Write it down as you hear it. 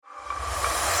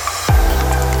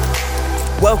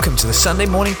Welcome to the Sunday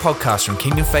morning podcast from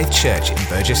Kingdom Faith Church in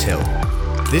Burgess Hill.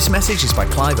 This message is by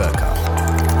Clive Urquhart.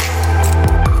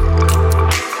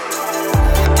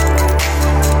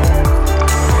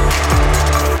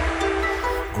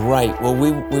 Great. Well,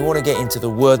 we want to get into the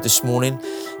Word this morning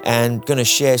and going to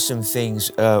share some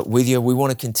things with you. We want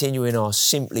to continue in our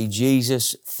Simply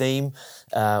Jesus theme,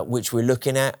 which we're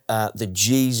looking at, the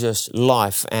Jesus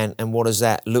life, and what does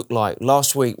that look like.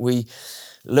 Last week, we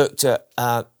looked at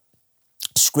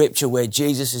scripture where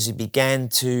Jesus, as he began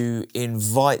to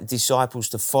invite disciples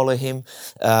to follow him,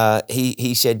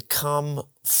 he said, "Come,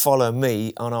 follow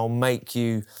me, and I'll make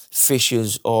you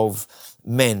fishers of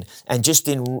men." And just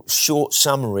in short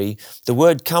summary, the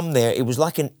word "come" there, it was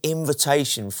like an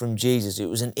invitation from Jesus. It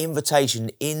was an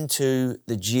invitation into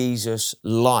the Jesus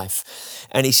life.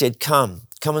 And he said, come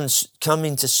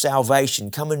into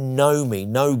salvation, come and know me,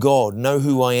 know God, know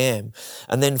who I am,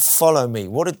 and then follow me.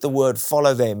 What did the word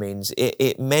follow there means?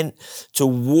 It meant to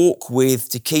walk with,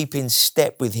 to keep in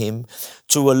step with him,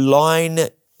 to align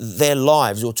their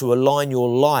lives, or to align your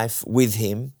life with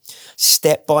him,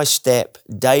 step by step,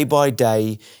 day by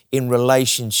day, in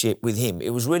relationship with him. It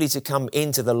was really to come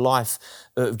into the life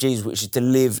of Jesus, which is to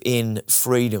live in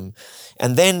freedom.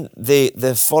 And then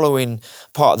the following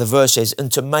part of the verse says,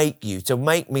 "And to make you." To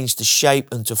make means to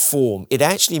shape and to form. It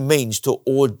actually means to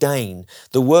ordain.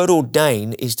 The word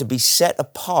ordain is to be set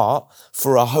apart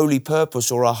for a holy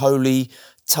purpose or a holy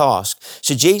task.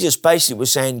 So Jesus basically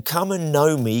was saying, come and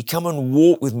know me, come and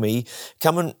walk with me,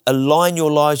 come and align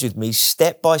your lives with me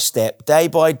step by step, day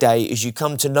by day, as you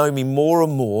come to know me more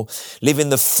and more, live in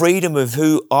the freedom of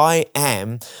who I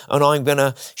am, and I'm going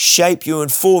to shape you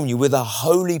and form you with a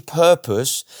holy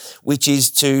purpose, which is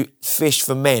to fish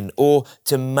for men, or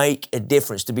to make a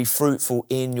difference, to be fruitful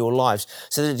in your lives.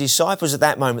 So the disciples at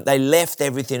that moment, they left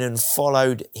everything and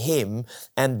followed him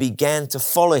and began to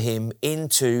follow him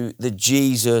into the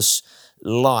Jesus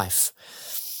life.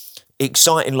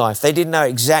 Exciting life. They didn't know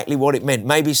exactly what it meant.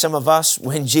 Maybe some of us,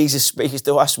 when Jesus speaks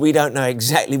to us, we don't know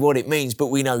exactly what it means, but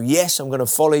we know, yes, I'm going to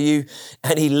follow you.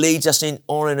 And he leads us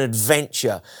on an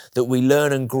adventure that we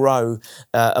learn and grow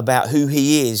about who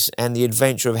he is, and the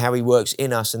adventure of how he works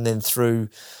in us and then through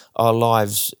our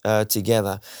lives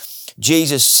together.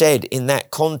 Jesus said in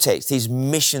that context, his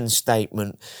mission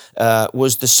statement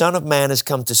was, "The Son of Man has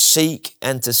come to seek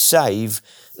and to save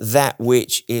that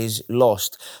which is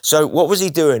lost." So what was he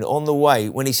doing on the way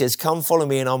when he says, "Come follow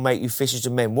me and I'll make you fishers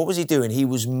of men"? What was he doing? He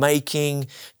was making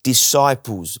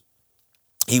disciples.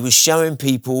 He was showing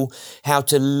people how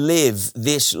to live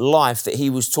this life that he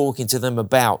was talking to them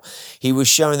about. He was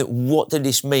showing that, what did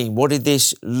this mean? What did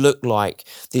this look like?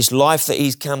 This life that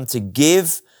he's come to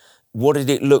give, what did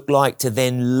it look like to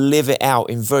then live it out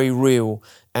in very real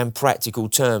and practical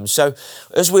terms? So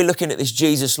as we're looking at this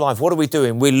Jesus life, what are we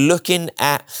doing? We're looking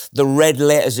at the red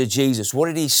letters of Jesus. What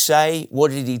did he say?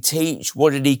 What did he teach?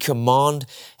 What did he command?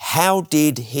 How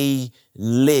did he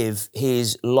live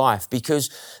his life? Because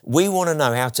we want to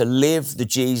know how to live the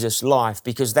Jesus life,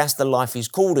 because that's the life he's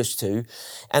called us to.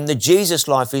 And the Jesus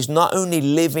life is not only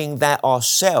living that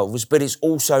ourselves, but it's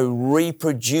also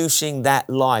reproducing that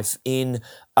life in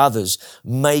others,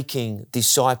 making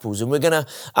disciples. And we're going to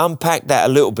unpack that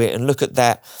a little bit and look at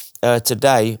that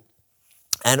today,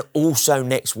 and also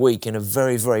next week in a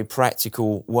very, very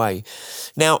practical way.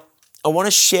 Now, I want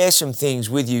to share some things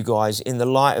with you guys in the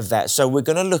light of that. So we're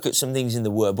going to look at some things in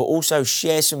the Word, but also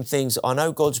share some things I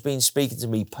know God's been speaking to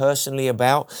me personally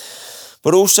about,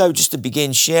 but also just to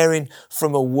begin sharing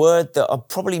from a word that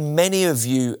probably many of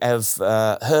you have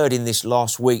heard in this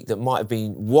last week, that might have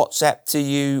been WhatsApp to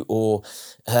you or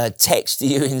text to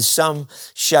you in some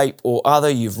shape or other.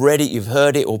 You've read it, you've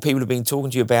heard it, or people have been talking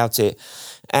to you about it.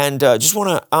 And just want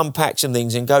to unpack some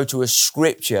things and go to a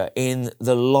scripture in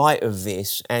the light of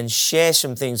this and share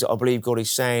some things that I believe God is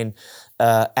saying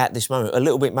at this moment. A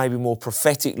little bit maybe more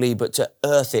prophetically, but to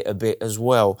earth it a bit as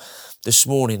well this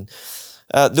morning.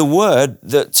 The word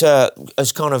that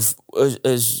has kind of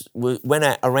went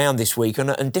out around this week,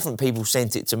 and different people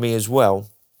sent it to me as well.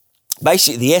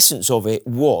 Basically, the essence of it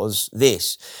was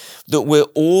this: that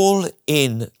we're all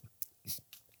in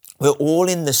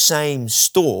the same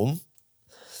storm,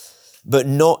 but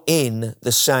not in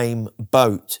the same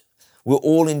boat. We're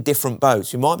all in different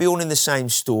boats. We might be all in the same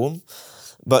storm,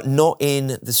 but not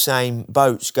in the same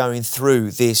boats going through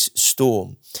this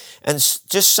storm. And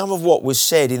just some of what was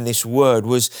said in this word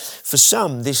was, for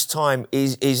some, this time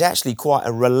is actually quite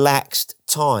a relaxed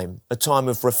time, a time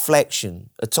of reflection,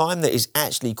 a time that is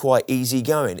actually quite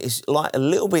easygoing. It's like a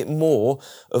little bit more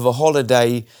of a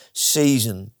holiday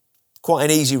season, quite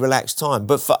an easy, relaxed time.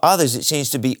 But for others, it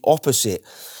seems to be opposite.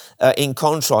 in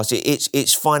contrast,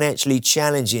 it's financially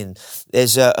challenging.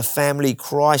 There's a family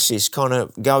crisis kind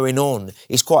of going on.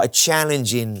 It's quite a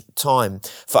challenging time.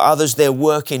 For others, they're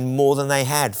working more than they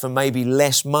had for maybe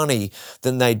less money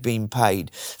than they'd been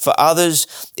paid. For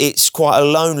others, it's quite a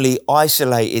lonely,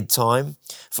 isolated time.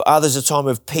 For others, a time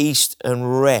of peace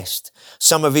and rest.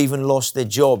 Some have even lost their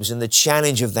jobs and the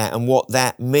challenge of that and what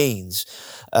that means.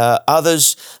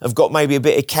 Others have got maybe a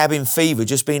bit of cabin fever,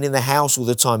 just being in the house all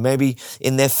the time, maybe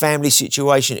in their family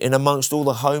situation, in amongst all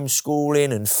the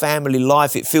homeschooling and family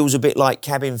life. It feels a bit like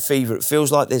cabin fever. It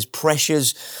feels like there's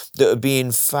pressures that are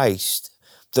being faced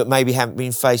that maybe haven't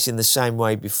been faced in the same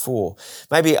way before.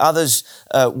 Maybe others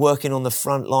working on the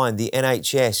front line, the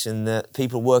NHS and the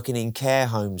people working in care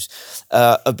homes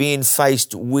are being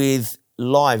faced with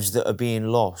lives that are being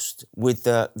lost, with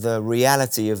the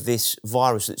reality of this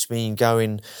virus that's been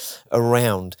going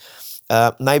around.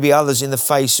 Maybe others in the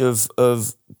face of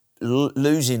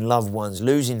losing loved ones,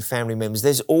 losing family members.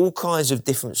 There's all kinds of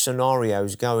different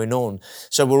scenarios going on.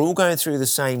 So we're all going through the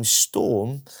same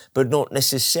storm, but not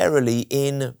necessarily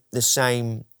in the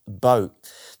same boat.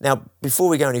 Now, before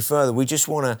we go any further, we just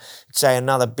want to say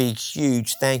another big,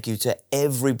 huge thank you to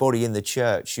everybody in the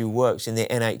church who works in the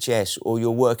NHS, or you're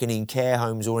working in care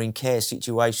homes or in care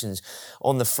situations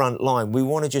on the front line. We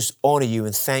want to just honour you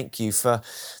and thank you for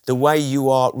the way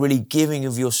you are really giving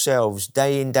of yourselves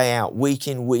day in, day out, week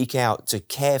in, week out, to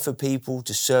care for people,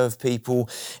 to serve people,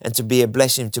 and to be a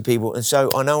blessing to people. And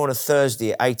so I know on a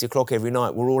Thursday at 8 o'clock every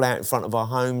night, we're all out in front of our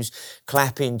homes,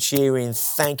 clapping, cheering,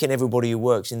 thanking everybody who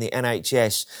works in the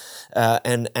NHS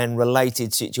and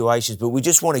related situations. But we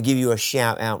just want to give you a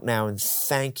shout out now and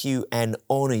thank you and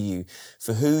honour you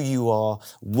for who you are,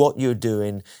 what you're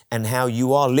doing, and how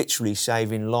you are literally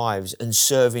saving lives and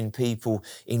serving people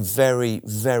in very,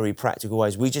 very practical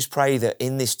ways. We just pray that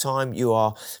in this time you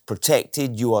are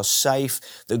protected, you are safe,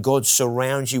 that God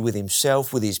surrounds you with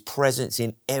himself, with his presence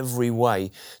in every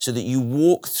way, so that you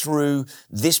walk through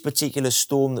this particular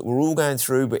storm that we're all going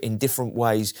through, but in different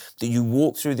ways, that you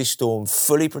walk through this storm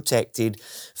fully protected,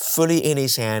 fully in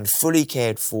his hand, fully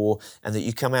cared for, and that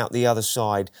you come out the other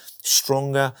side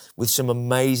stronger with some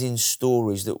amazing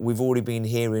stories that we've already been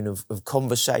hearing of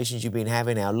conversations you've been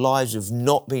having. Our lives have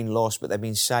not been lost, but they've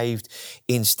been saved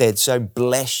instead. So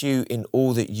bless you in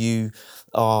all that you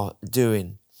are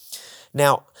doing.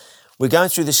 Now, we're going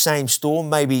through the same storm,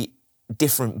 maybe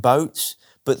different boats,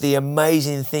 but the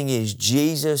amazing thing is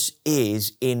Jesus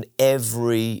is in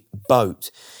every boat.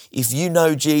 If you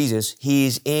know Jesus, he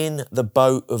is in the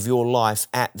boat of your life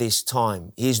at this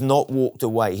time. He's not walked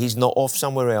away. He's not off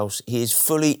somewhere else. He is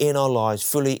fully in our lives,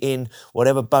 fully in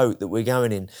whatever boat that we're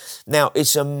going in. Now,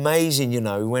 it's amazing,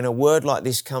 when a word like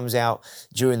this comes out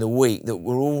during the week, that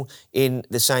we're all in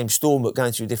the same storm but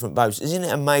going through different boats. Isn't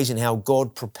it amazing how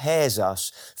God prepares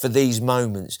us for these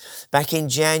moments? Back in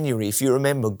January, if you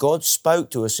remember, God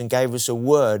spoke to us and gave us a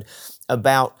word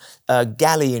about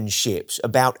galleon ships,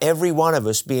 about every one of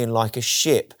us being like a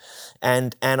ship.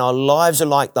 And our lives are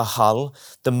like the hull.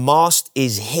 The mast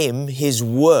is him, his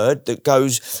word that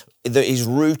is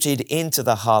rooted into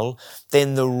the hull.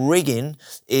 Then the rigging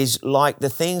is like the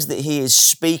things that he is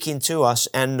speaking to us,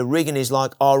 and the rigging is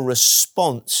like our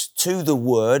response to the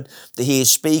word that he is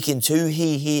speaking to, who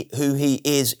he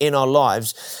is in our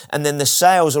lives. And then the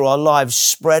sails are our lives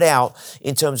spread out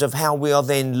in terms of how we are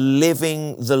then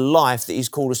living the life that he's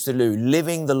called us to do,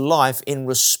 living the life in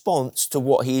response to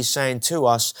what he is saying to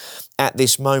us at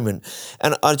this moment.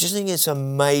 And I just think it's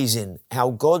amazing how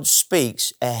God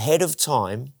speaks ahead of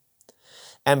time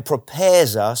and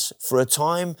prepares us for a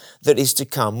time that is to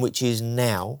come, which is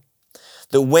now.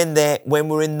 That when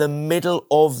we're in the middle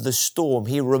of the storm,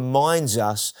 he reminds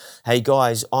us, hey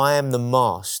guys, I am the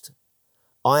mast.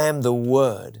 I am the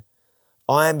word.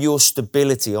 I am your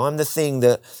stability. I'm the thing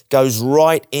that goes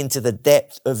right into the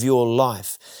depth of your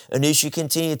life. And as you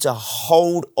continue to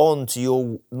hold on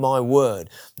to my word,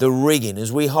 the rigging,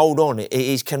 as we hold on, it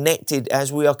is connected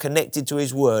as we are connected to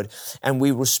his word, and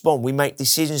we respond. We make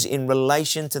decisions in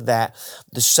relation to that.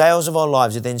 The sails of our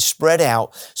lives are then spread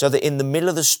out so that in the middle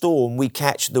of the storm, we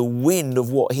catch the wind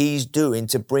of what he's doing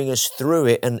to bring us through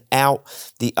it and out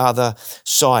the other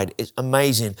side. It's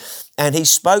amazing. And he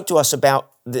spoke to us about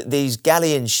these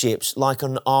galleon ships like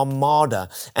an armada,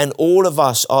 and all of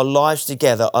us, our lives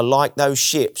together are like those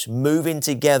ships moving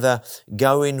together,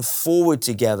 going forward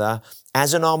together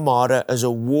as an armada, as a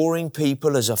warring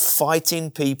people, as a fighting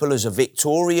people, as a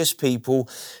victorious people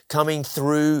coming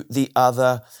through the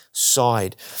other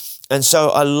side. And so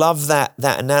I love that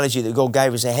analogy that God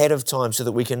gave us ahead of time so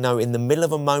that we can know in the middle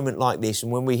of a moment like this,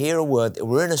 and when we hear a word that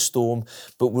we're in a storm,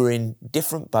 but we're in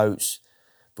different boats,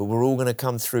 but we're all going to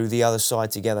come through the other side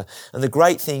together. And the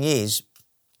great thing is,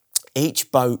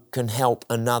 each boat can help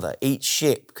another. Each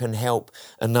ship can help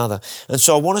another. And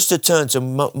so I want us to turn to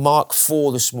Mark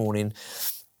 4 this morning,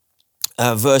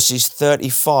 verses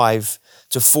 35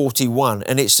 to 41.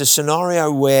 And it's the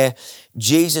scenario where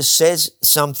Jesus says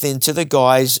something to the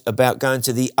guys about going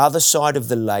to the other side of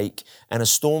the lake, and a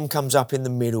storm comes up in the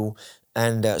middle,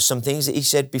 and some things that he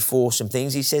said before, some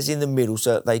things he says in the middle,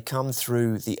 so that they come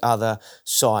through the other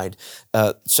side.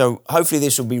 So hopefully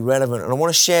this will be relevant. And I want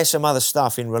to share some other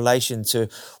stuff in relation to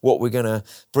what we're going to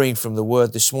bring from the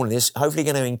Word this morning. This hopefully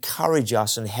going to encourage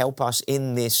us and help us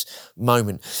in this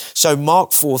moment. So Mark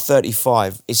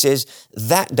 4:35, it says,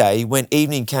 that day when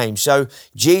evening came, so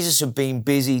Jesus had been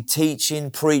busy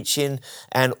teaching, preaching,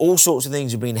 and all sorts of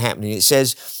things have been happening. It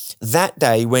says, that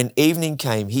day when evening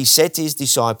came, he said to his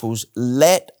disciples,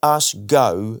 let us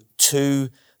go to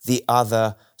the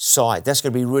other side. That's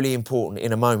going to be really important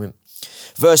in a moment.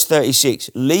 Verse 36,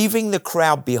 leaving the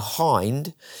crowd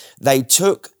behind, they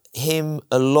took him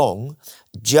along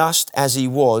just as he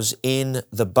was in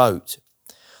the boat.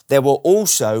 There were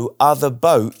also other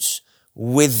boats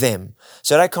with them.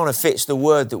 So that kind of fits the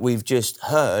word that we've just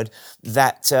heard,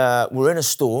 that we're in a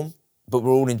storm, but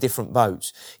we're all in different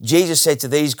boats. Jesus said to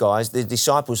these guys, the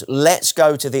disciples, let's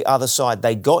go to the other side.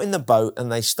 They got in the boat and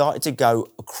they started to go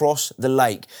across the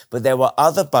lake, but there were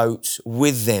other boats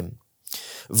with them.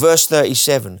 Verse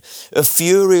 37, a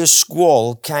furious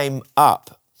squall came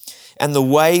up and the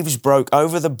waves broke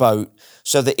over the boat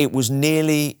so that it was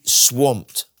nearly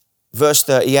swamped. Verse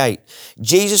 38,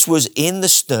 Jesus was in the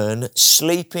stern,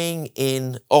 sleeping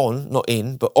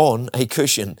on a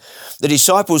cushion. The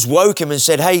disciples woke him and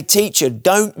said, hey, teacher,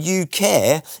 don't you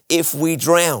care if we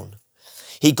drown?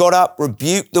 He got up,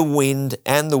 rebuked the wind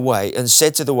and the wave, and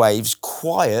said to the waves,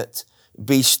 quiet,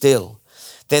 be still.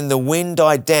 Then the wind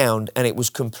died down and it was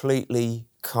completely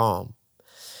calm.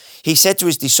 He said to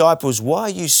his disciples, why are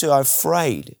you so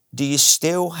afraid? Do you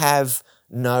still have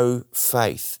no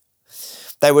faith?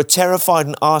 They were terrified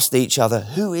and asked each other,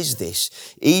 who is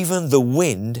this? Even the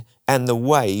wind and the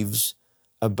waves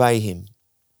obey him.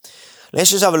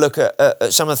 Let's just have a look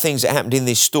at some of the things that happened in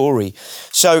this story.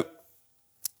 So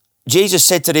Jesus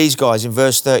said to these guys in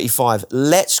verse 35,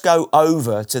 let's go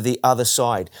over to the other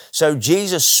side. So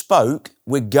Jesus spoke,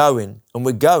 we're going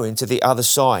to the other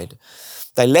side.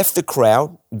 They left the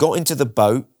crowd, got into the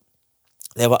boat.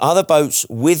 There were other boats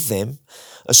with them.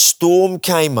 A storm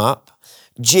came up.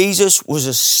 Jesus was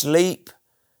asleep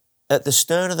at the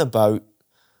stern of the boat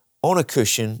on a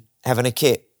cushion having a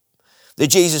kip.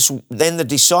 Then the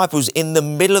disciples in the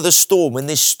middle of the storm, when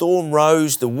this storm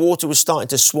rose, the water was starting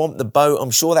to swamp the boat. I'm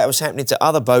sure that was happening to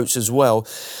other boats as well.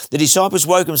 The disciples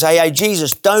woke him and say, hey,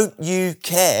 Jesus, don't you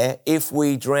care if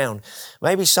we drown?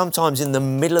 Maybe sometimes in the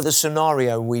middle of the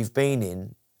scenario we've been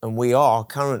in, and we are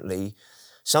currently,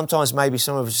 sometimes maybe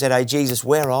some of us said, hey, Jesus,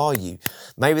 where are you?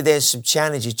 Maybe there's some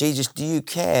challenges. Jesus, do you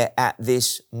care at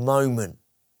this moment?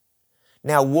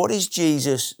 Now, what is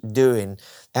Jesus doing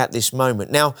at this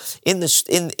moment? Now, in this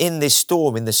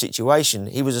storm, in the situation,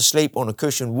 he was asleep on a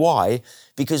cushion. Why?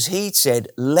 Because he'd said,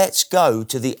 let's go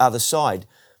to the other side.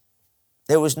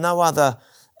 There was no other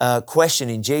question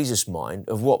in Jesus' mind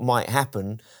of what might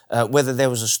happen, whether there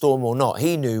was a storm or not.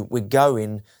 He knew we're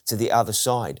going to the other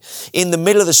side. In the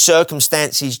middle of the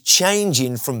circumstances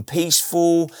changing from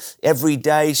peaceful,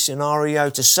 everyday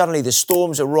scenario to suddenly the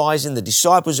storms are rising, the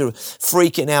disciples are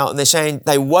freaking out, and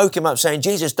they woke him up saying,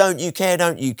 Jesus, don't you care,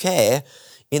 don't you care?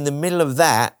 In the middle of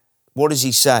that, what does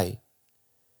he say?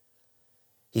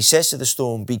 He says to the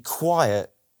storm, be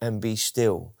quiet and be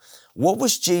still. What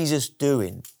was Jesus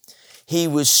doing? He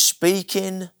was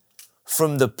speaking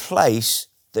from the place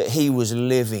that he was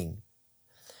living.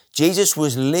 Jesus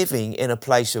was living in a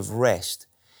place of rest.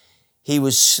 He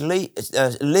was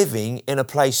living in a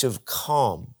place of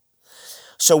calm.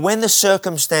 So when the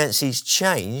circumstances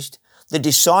changed, the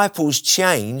disciples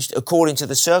changed according to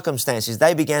the circumstances.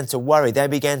 They began to worry. They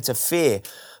began to fear.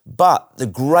 But the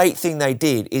great thing they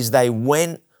did is they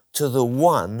went to the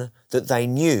one that they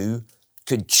knew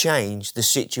could change the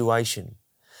situation.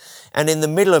 And in the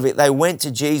middle of it, they went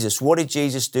to Jesus. What did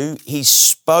Jesus do? He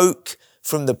spoke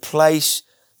from the place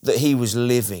that he was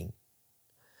living.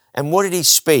 And what did he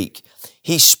speak?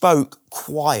 He spoke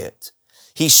quiet.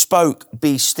 He spoke,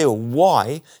 be still.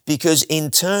 Why? Because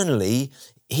internally,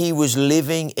 he was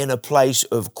living in a place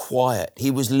of quiet.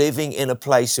 He was living in a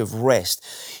place of rest.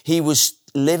 He was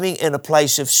living in a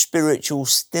place of spiritual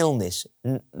stillness.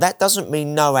 That doesn't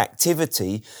mean no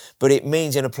activity, but it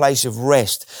means in a place of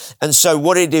rest. And so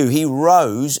what did he do? He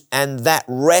rose, and that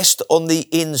rest on the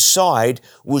inside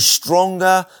was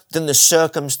stronger than the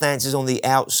circumstances on the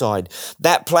outside.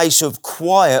 That place of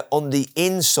quiet on the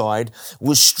inside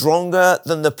was stronger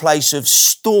than the place of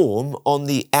storm on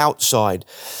the outside.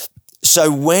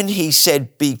 So when he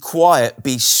said, be quiet,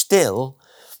 be still,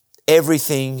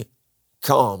 everything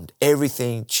calmed,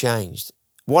 everything changed.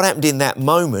 What happened in that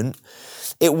moment,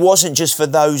 it wasn't just for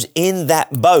those in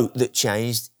that boat that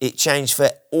changed, it changed for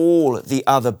all the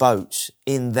other boats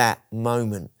in that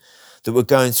moment that were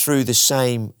going through the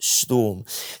same storm.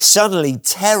 Suddenly,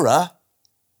 terror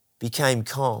became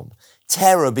calm.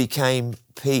 Terror became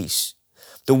peace.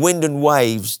 The wind and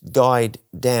waves died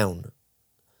down.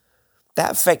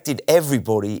 That affected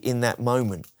everybody in that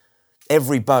moment.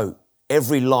 Every boat,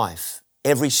 every life,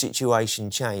 every situation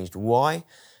changed. Why?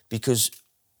 Because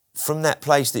from that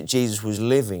place that Jesus was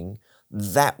living,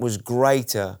 that was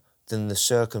greater than the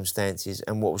circumstances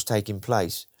and what was taking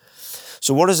place.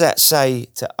 So what does that say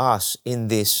to us in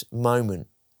this moment?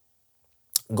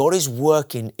 God is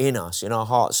working in us, in our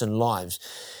hearts and lives,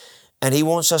 and He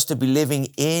wants us to be living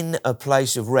in a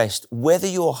place of rest. Whether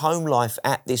your home life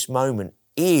at this moment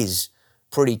is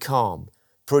pretty calm,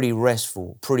 pretty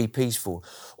restful, pretty peaceful,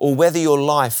 or whether your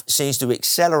life seems to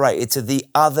accelerate it to the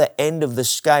other end of the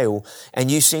scale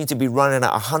and you seem to be running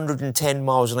at 110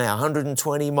 miles an hour,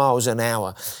 120 miles an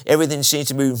hour. Everything seems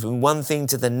to move from one thing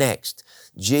to the next.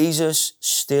 Jesus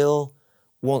still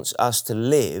wants us to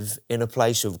live in a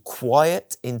place of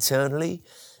quiet internally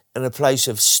and a place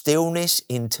of stillness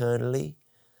internally,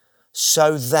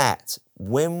 so that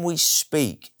when we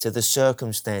speak to the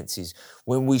circumstances,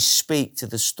 when we speak to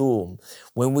the storm,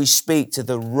 when we speak to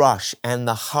the rush and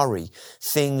the hurry,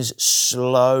 things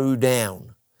slow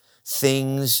down.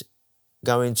 Things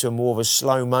go into more of a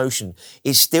slow motion.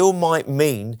 It still might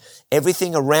mean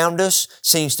everything around us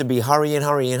seems to be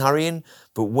hurrying,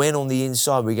 but when on the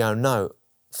inside we go, no,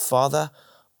 Father,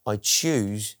 I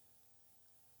choose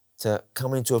to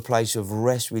come into a place of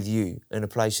rest with you and a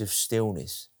place of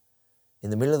stillness. In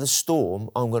the middle of the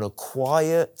storm, I'm going to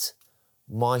quiet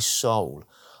my soul.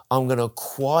 I'm going to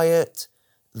quiet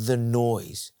the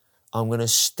noise. I'm going to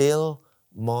still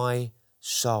my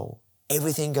soul,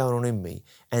 everything going on in me,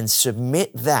 and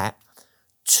submit that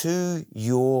to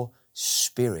your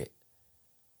spirit.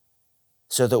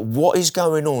 So that what is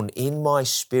going on in my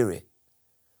spirit,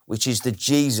 which is the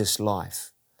Jesus life,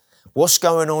 what's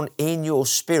going on in your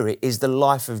spirit is the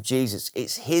life of Jesus.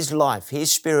 It's His life,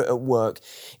 His Spirit at work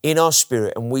in our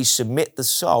spirit. And we submit the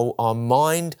soul, our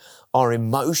mind, our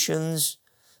emotions,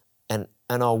 and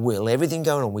our will, everything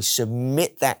going on. We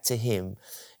submit that to Him.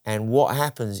 And what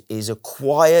happens is a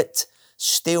quiet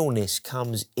stillness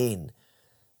comes in.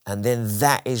 And then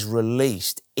that is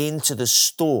released into the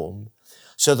storm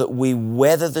so that we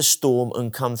weather the storm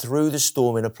and come through the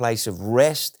storm in a place of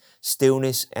rest,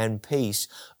 stillness and peace,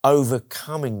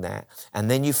 overcoming that.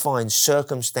 And then you find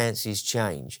circumstances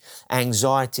change,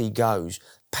 anxiety goes,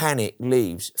 panic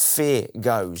leaves, fear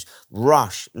goes,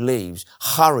 rush leaves,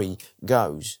 hurry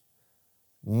goes,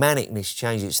 manicness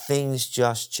changes, things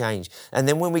just change. And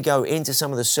then when we go into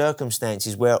some of the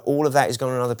circumstances where all of that is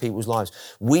going on in other people's lives,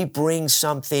 we bring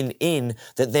something in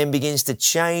that then begins to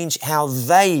change how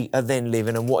they are then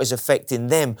living and what is affecting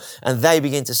them. And they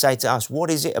begin to say to us, what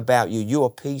is it about you? You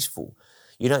are peaceful.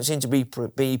 You don't seem to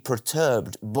be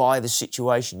perturbed by the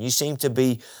situation. You seem to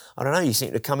be, you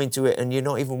seem to come into it and you're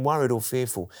not even worried or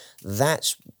fearful.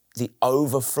 That's the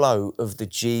overflow of the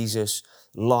Jesus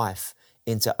life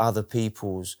into other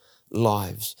people's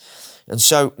lives. And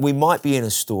so we might be in a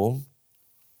storm,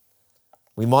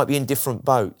 we might be in different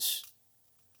boats,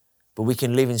 but we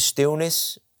can live in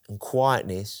stillness and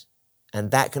quietness, and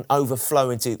that can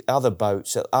overflow into other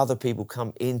boats so other people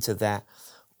come into that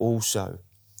also.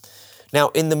 Now,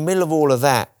 in the middle of all of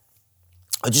that,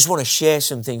 I just want to share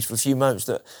some things for a few moments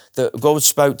that God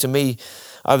spoke to me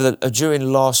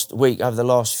during last week, over the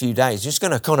last few days. Just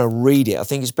going to kind of read it. I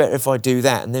think it's better if I do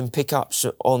that and then pick up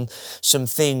on some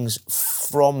things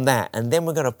from that. And then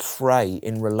we're going to pray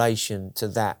in relation to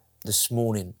that this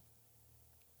morning.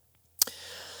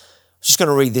 Just going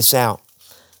to read this out.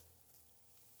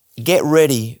 Get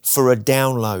ready for a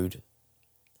download.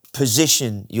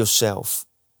 Position yourself.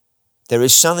 There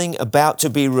is something about to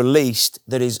be released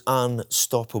that is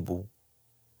unstoppable.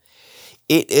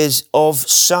 It is of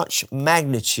such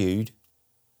magnitude,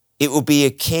 it will be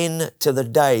akin to the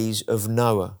days of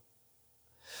Noah.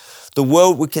 The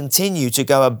world would continue to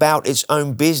go about its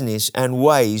own business and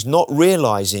ways, not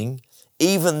realizing,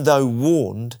 even though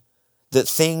warned, that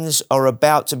things are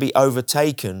about to be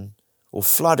overtaken or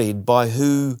flooded by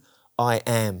who I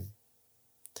am.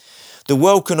 The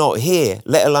world cannot hear,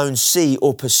 let alone see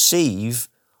or perceive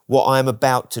what I am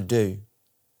about to do.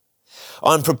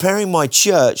 I'm preparing my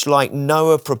church like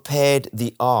Noah prepared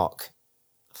the ark.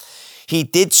 He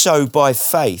did so by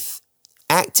faith,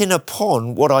 acting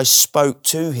upon what I spoke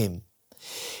to him.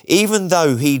 Even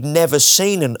though he'd never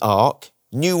seen an ark,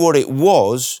 knew what it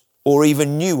was, or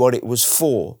even knew what it was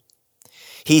for,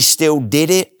 he still did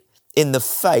it in the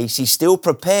face, he still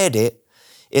prepared it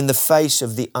in the face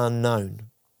of the unknown.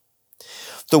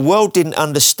 The world didn't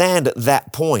understand at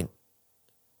that point,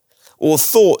 or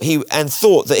thought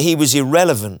that he was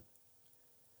irrelevant.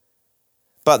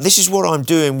 But this is what I'm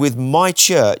doing with my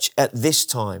church at this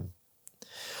time.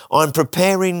 I'm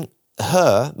preparing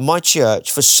her, my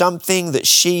church, for something that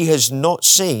she has not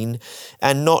seen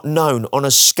and not known on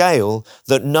a scale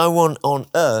that no one on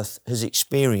earth has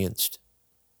experienced.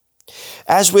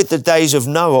 As with the days of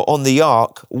Noah on the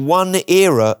ark, one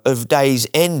era of days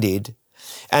ended,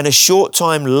 and a short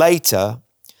time later,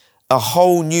 a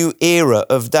whole new era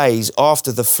of days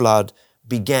after the flood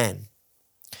began.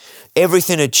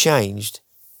 Everything had changed.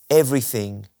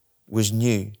 Everything was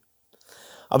new.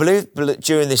 I believe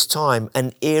during this time,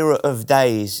 an era of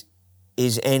days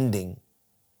is ending.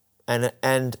 And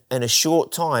in a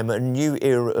short time, a new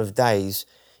era of days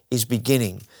is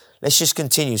beginning. Let's just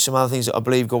continue some other things that I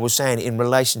believe God was saying in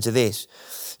relation to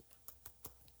this.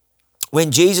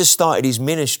 When Jesus started his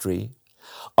ministry,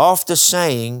 after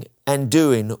saying and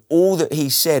doing all that he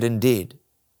said and did,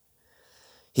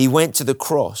 he went to the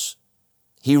cross.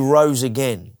 He rose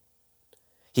again.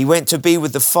 He went to be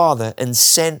with the Father and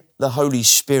sent the Holy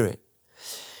Spirit.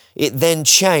 It then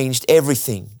changed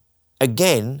everything.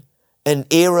 Again, an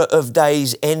era of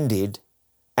days ended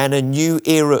and a new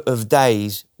era of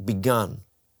days begun.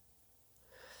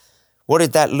 What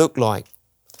did that look like?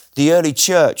 The early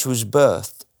church was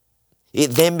birthed.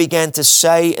 It then began to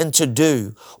say and to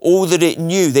do all that it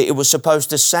knew that it was supposed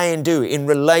to say and do in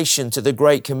relation to the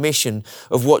Great Commission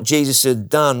of what Jesus had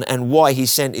done and why he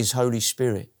sent his Holy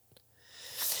Spirit.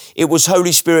 It was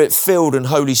Holy Spirit filled and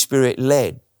Holy Spirit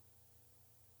led.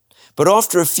 But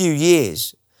after a few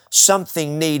years,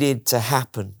 something needed to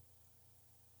happen.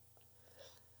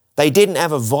 They didn't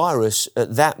have a virus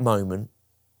at that moment,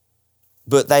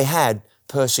 but they had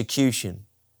persecution.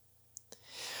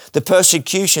 The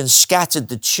persecution scattered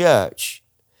the church.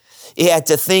 It had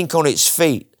to think on its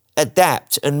feet,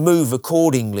 adapt and move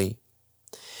accordingly.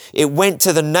 It went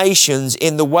to the nations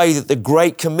in the way that the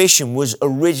Great Commission was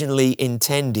originally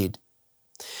intended.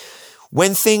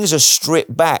 When things are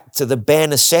stripped back to the bare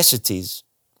necessities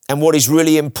and what is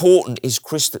really important is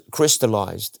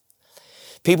crystallized,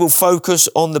 people focus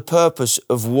on the purpose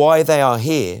of why they are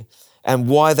here and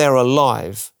why they're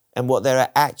alive and what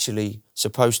they're actually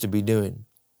supposed to be doing.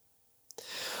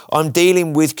 I'm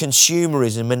dealing with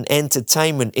consumerism and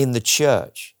entertainment in the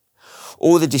church,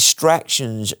 all the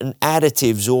distractions and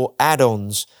additives or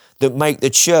add-ons that make the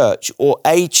church or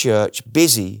a church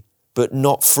busy but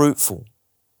not fruitful.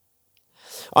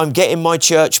 I'm getting my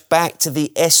church back to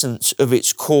the essence of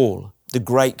its call, the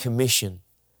Great Commission,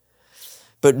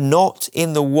 but not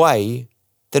in the way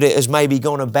that it has maybe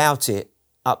gone about it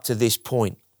up to this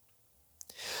point.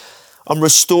 I'm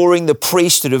restoring the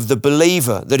priesthood of the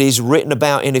believer that is written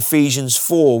about in Ephesians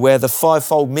 4, where the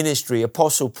fivefold ministry,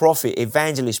 apostle, prophet,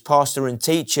 evangelist, pastor, and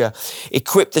teacher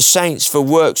equip the saints for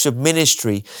works of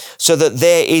ministry so that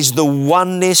there is the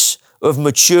oneness of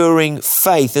maturing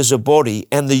faith as a body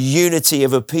and the unity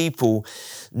of a people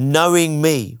knowing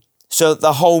me, so that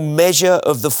the whole measure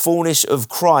of the fullness of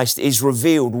Christ is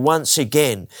revealed once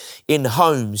again in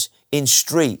homes, in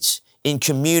streets, in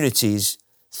communities,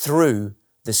 through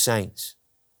the saints.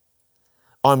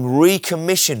 I'm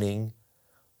recommissioning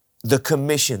the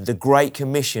commission, the Great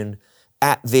Commission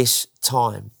at this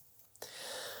time.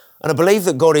 And I believe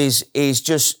that God is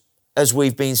just, as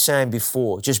we've been saying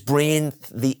before, just bringing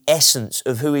the essence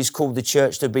of who He's called the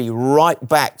church to be right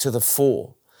back to the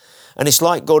fore. And it's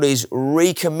like God is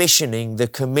recommissioning the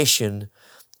commission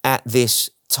at this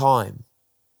time.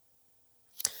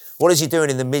 What is He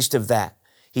doing in the midst of that?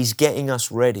 He's getting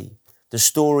us ready. The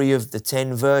story of the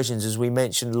 10 virgins, as we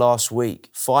mentioned last week.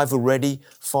 5 were ready,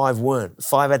 5 weren't.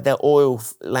 5 had their oil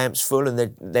lamps full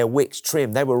and their wicks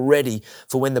trimmed. They were ready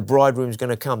for when the bridegroom's going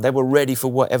to come. They were ready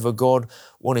for whatever God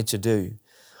wanted to do.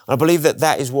 I believe that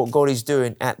that is what God is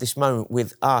doing at this moment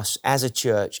with us as a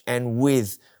church and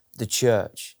with the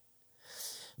church.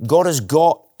 God has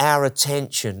got our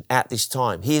attention at this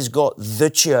time. He has got the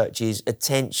church's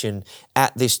attention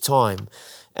at this time.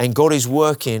 And God is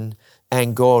working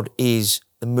and God is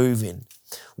moving.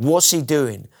 What's He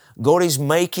doing? God is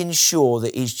making sure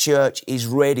that His church is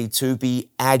ready to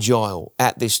be agile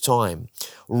at this time,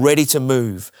 ready to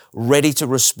move, ready to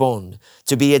respond,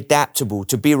 to be adaptable,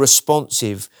 to be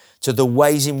responsive to the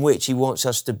ways in which He wants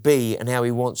us to be and how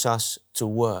He wants us to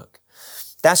work.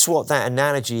 That's what that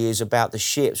analogy is about the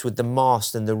ships with the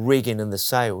mast and the rigging and the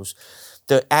sails.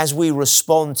 That as we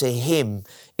respond to Him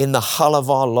in the hull of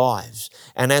our lives,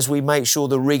 and as we make sure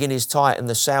the rigging is tight and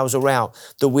the sails are out,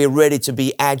 that we're ready to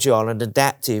be agile and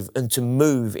adaptive and to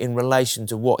move in relation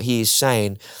to what He is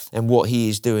saying and what He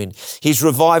is doing. He's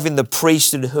reviving the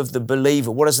priesthood of the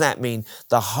believer. What does that mean?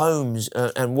 The homes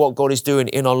and what God is doing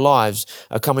in our lives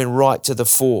are coming right to the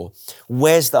fore.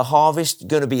 Where's the harvest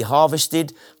going to be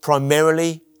harvested?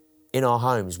 Primarily in our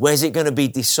homes. Where's it going to be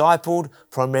discipled?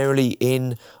 Primarily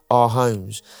in our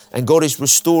homes. And God is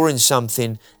restoring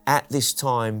something at this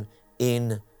time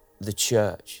in the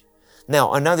church.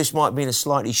 Now, I know this might have been a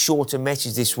slightly shorter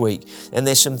message this week, and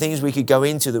there's some things we could go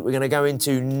into that we're going to go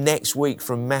into next week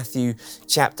from Matthew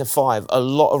chapter 5. A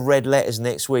lot of red letters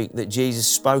next week that Jesus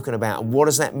has spoken about. And what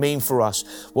does that mean for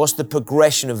us? What's the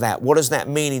progression of that? What does that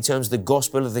mean in terms of the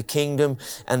gospel of the kingdom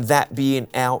and that being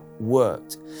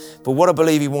outworked? But what I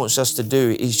believe He wants us to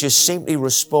do is just simply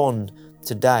respond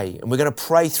today. And we're going to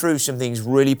pray through some things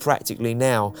really practically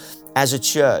now as a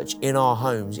church in our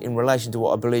homes in relation to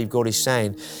what I believe God is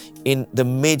saying in the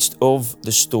midst of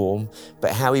the storm,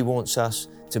 but how He wants us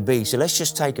to be. So let's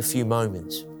just take a few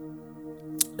moments.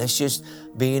 Let's just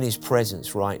be in His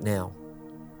presence right now.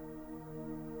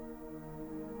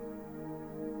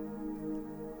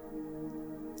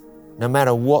 No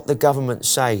matter what the government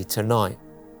say tonight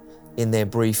in their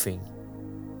briefing,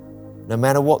 no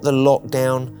matter what the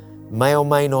lockdown may or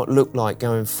may not look like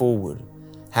going forward,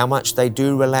 how much they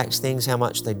do relax things, how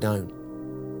much they don't.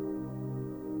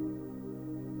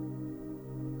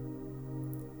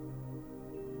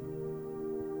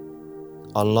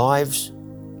 Our lives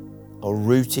are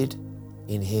rooted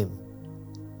in Him.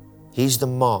 He's the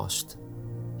mast.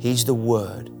 He's the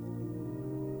Word.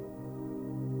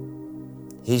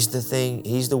 He's the thing,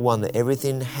 He's the one that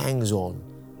everything hangs on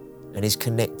and is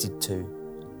connected to.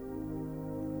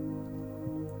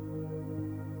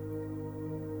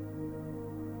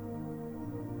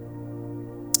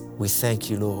 We thank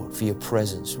You, Lord, for Your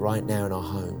presence right now in our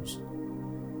homes.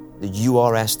 That You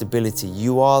are our stability.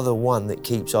 You are the one that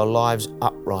keeps our lives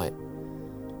upright.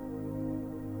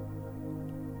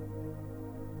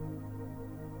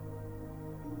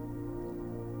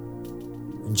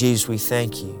 And Jesus, we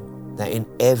thank You that in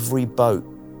every boat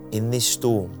in this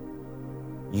storm,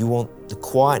 You want the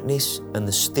quietness and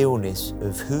the stillness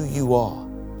of who You are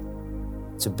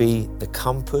to be the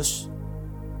compass,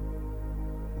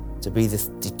 to be the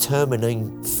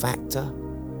determining factor.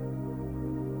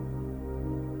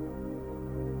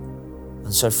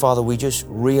 And so, Father, we just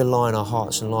realign our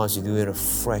hearts and lives with You in a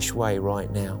fresh way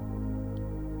right now.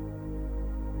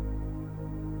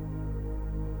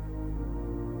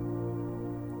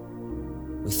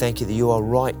 We thank You that You are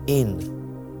right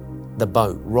in the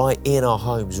boat, right in our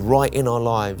homes, right in our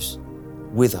lives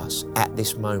with us at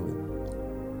this moment.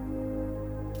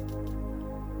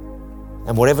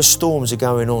 And whatever storms are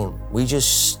going on, we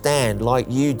just stand like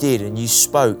You did and You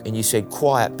spoke and You said,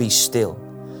 quiet, be still.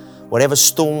 Whatever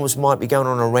storms might be going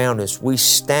on around us, we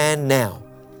stand now.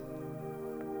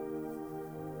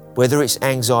 Whether it's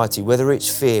anxiety, whether it's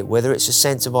fear, whether it's a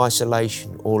sense of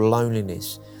isolation or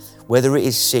loneliness, whether it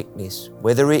is sickness,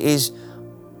 whether it is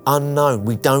unknown.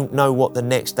 We don't know what the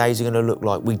next days are going to look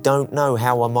like. We don't know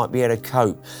how I might be able to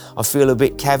cope. I feel a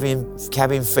bit cabin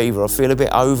fever. I feel a bit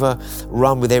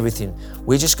overrun with everything.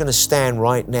 We're just going to stand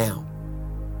right now.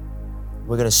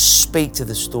 We're going to speak to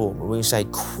the storm. We're going to say,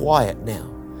 quiet now.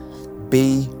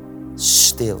 Be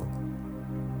still.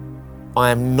 I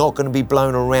am not going to be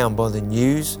blown around by the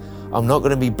news. I'm not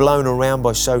going to be blown around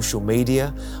by social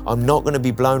media. I'm not going to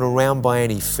be blown around by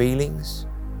any feelings.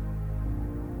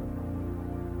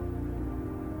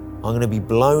 I'm going to be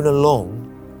blown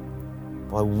along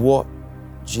by what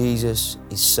Jesus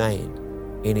is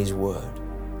saying in His Word.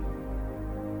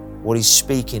 What He's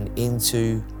speaking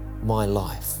into my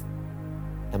life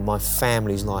and my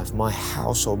family's life, my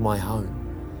household, my home.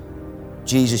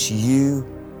 Jesus, You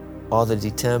are the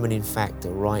determining factor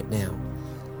right now.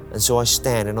 And so I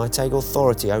stand and I take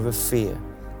authority over fear,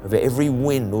 over every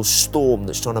wind or storm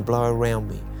that's trying to blow around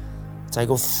me. I take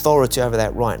authority over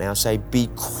that right now. I say, be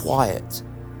quiet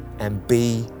and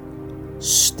be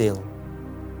still.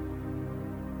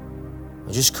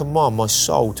 I just command my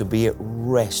soul to be at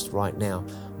rest right now,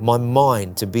 my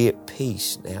mind to be at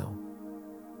peace now,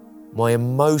 my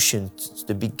emotions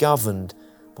to be governed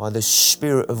by the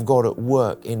Spirit of God at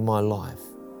work in my life.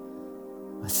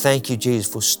 I thank you,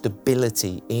 Jesus, for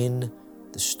stability in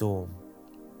the storm.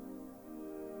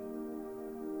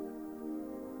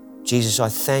 Jesus, I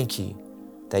thank you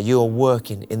that you are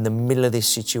working in the middle of this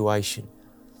situation.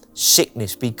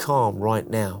 Sickness, be calm right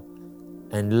now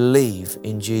and leave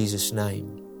in Jesus'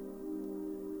 name.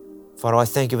 Father, I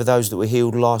thank you for those that were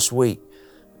healed last week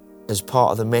as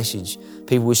part of the message.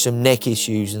 People with some neck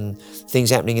issues and things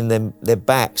happening in their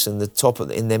backs and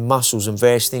in their muscles and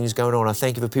various things going on. I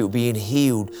thank you for people being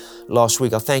healed last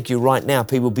week. I thank you right now,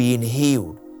 people being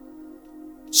healed.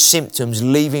 Symptoms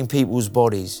leaving people's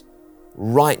bodies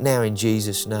right now in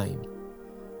Jesus' name.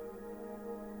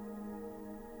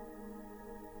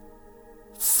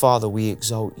 Father, we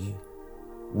exalt you.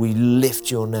 We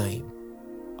lift your name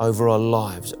over our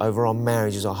lives, over our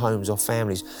marriages, our homes, our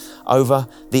families, over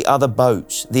the other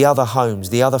boats, the other homes,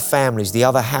 the other families, the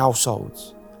other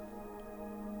households.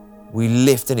 We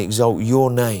lift and exalt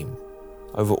your name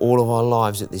over all of our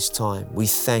lives at this time. We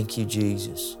thank you,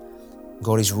 Jesus.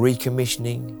 God is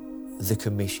recommissioning the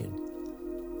commission.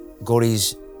 God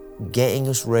is getting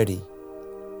us ready.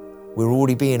 We're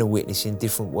already being a witness in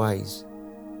different ways.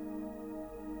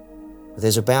 But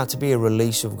there's about to be a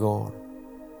release of God,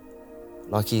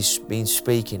 like he's been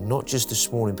speaking, not just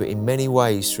this morning, but in many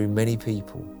ways through many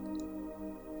people.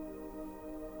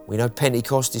 We know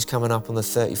Pentecost is coming up on the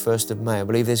 31st of May. I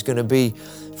believe there's going to be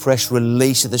fresh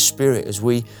release of the Spirit as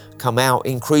we come out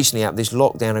increasingly out of this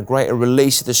lockdown, a greater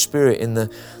release of the Spirit in the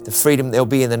freedom there'll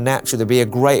be in the natural. There'll be a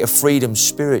greater freedom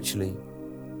spiritually.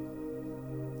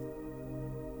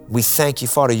 We thank you,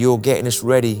 Father, you're getting us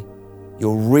ready.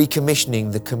 You're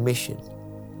recommissioning the commission.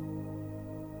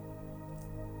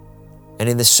 And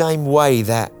in the same way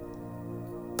that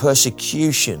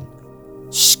persecution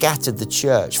scattered the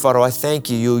church, Father, I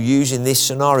thank you, you're using this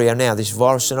scenario now, this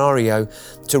virus scenario,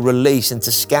 to release and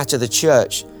to scatter the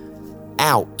church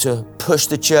out, to push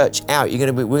the church out. We're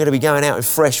going to be going out in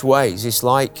fresh ways. It's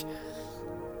like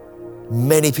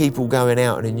many people going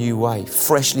out in a new way,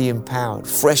 freshly empowered,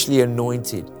 freshly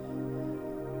anointed,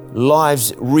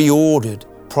 lives reordered,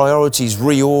 priorities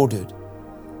reordered,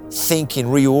 thinking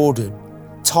reordered,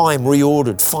 time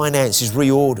reordered, finances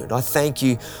reordered. I thank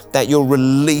you that you're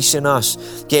releasing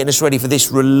us, getting us ready for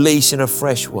this release in a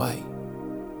fresh way.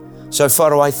 So,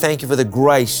 Father, I thank you for the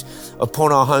grace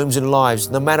upon our homes and lives,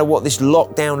 no matter what this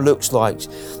lockdown looks like,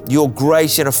 your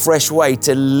grace in a fresh way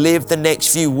to live the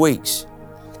next few weeks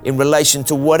in relation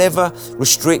to whatever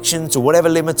restrictions or whatever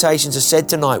limitations are said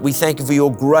tonight. We thank you for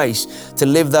your grace to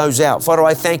live those out. Father,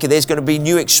 I thank you there's going to be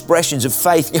new expressions of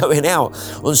faith going out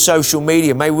on social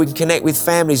media. Maybe we can connect with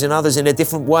families and others in a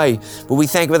different way. But we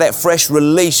thank you for that fresh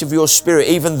release of your Spirit,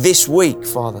 even this week,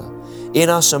 Father, in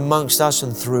us, amongst us,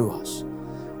 and through us.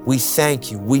 We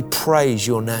thank you. We praise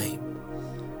your name.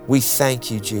 We thank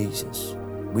you, Jesus.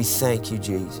 We thank you,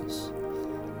 Jesus.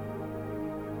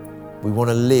 We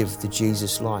want to live the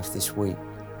Jesus life this week.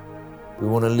 We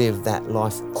want to live that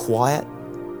life quiet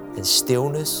and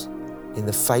stillness in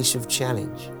the face of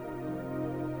challenge.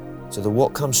 So that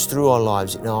what comes through our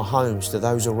lives, in our homes, to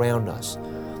those around us,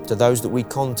 to those that we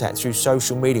contact through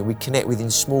social media, we connect with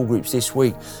in small groups this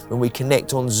week, when we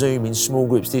connect on Zoom in small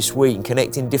groups this week and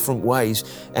connect in different ways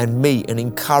and meet and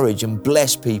encourage and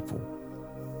bless people.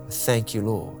 Thank you,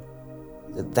 Lord,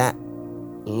 that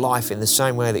life in the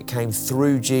same way that came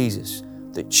through Jesus,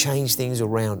 that changed things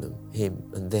around him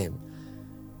and them,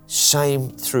 same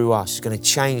through us, going to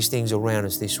change things around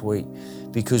us this week,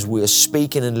 because we are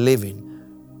speaking and living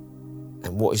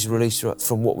and what is released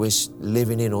from what we're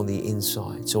living in on the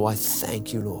inside. So I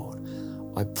thank you, Lord.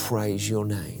 I praise your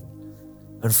name.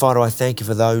 And Father, I thank you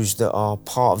for those that are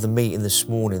part of the meeting this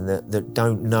morning that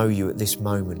don't know you at this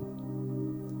moment.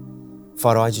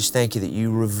 Father, I just thank you that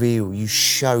you reveal, you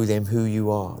show them who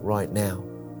you are right now.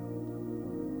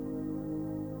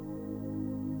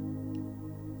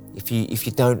 If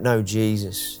you don't know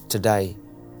Jesus today,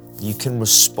 you can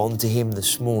respond to him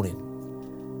this morning.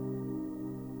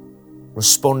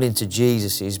 Responding to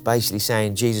Jesus is basically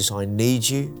saying, Jesus, I need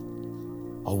you,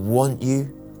 I want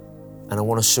you, and I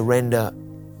want to surrender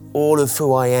all of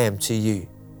who I am to you.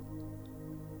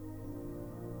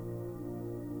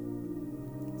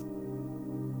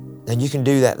 And you can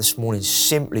do that this morning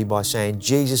simply by saying,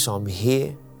 Jesus, I'm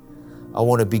here. I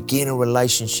want to begin a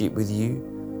relationship with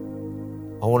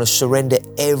you. I want to surrender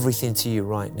everything to you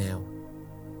right now.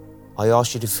 I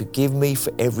ask you to forgive me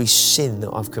for every sin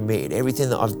that I've committed, everything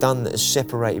that I've done that has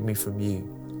separated me from you.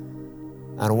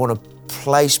 And I want to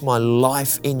place my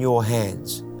life in your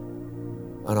hands.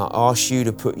 And I ask you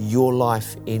to put your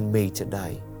life in me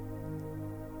today.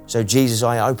 So Jesus,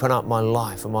 I open up my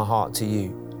life and my heart to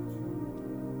you.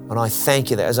 And I thank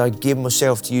you that as I give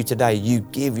myself to you today, you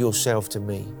give yourself to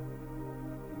me.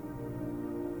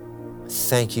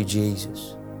 Thank you,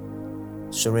 Jesus.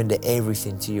 Surrender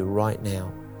everything to you right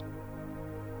now.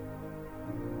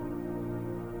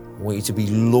 I want you to be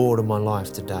Lord of my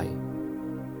life today.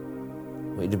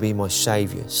 I want you to be my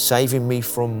Savior, saving me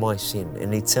from my sin,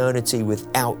 an eternity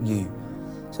without you,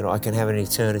 so that I can have an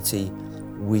eternity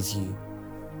with you.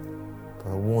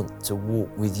 But I want to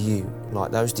walk with you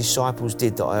like those disciples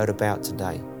did that I heard about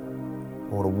today.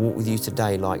 I want to walk with you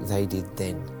today like they did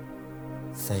then.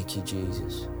 Thank you,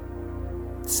 Jesus.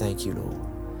 Thank you, Lord.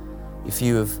 If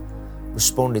you have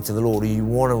responded to the Lord, or you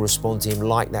want to respond to Him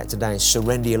like that today and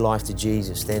surrender your life to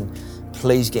Jesus, then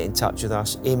please get in touch with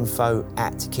us,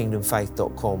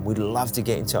 info@kingdomfaith.com. We'd love to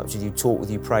get in touch with you, talk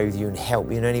with you, pray with you, and help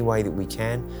you in any way that we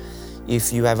can.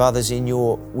 If you have others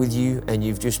with you and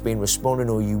you've just been responding,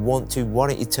 or you want to, why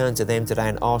don't you turn to them today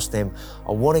and ask them,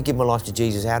 I want to give my life to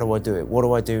Jesus. How do I do it? What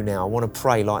do I do now? I want to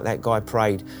pray like that guy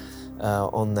prayed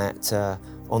on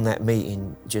that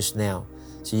meeting just now.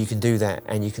 So you can do that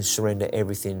and you can surrender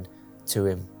everything to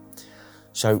Him.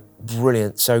 So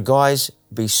brilliant. So guys,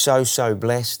 be so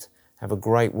blessed. Have a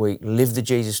great week. Live the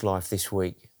Jesus life this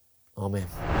week. Amen.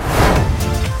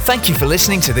 Thank you for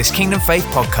listening to this Kingdom Faith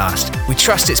podcast. We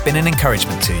trust it's been an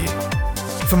encouragement to you.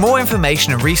 For more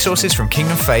information and resources from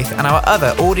Kingdom Faith and our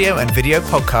other audio and video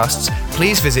podcasts,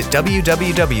 please visit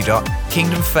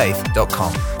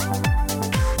www.kingdomfaith.com.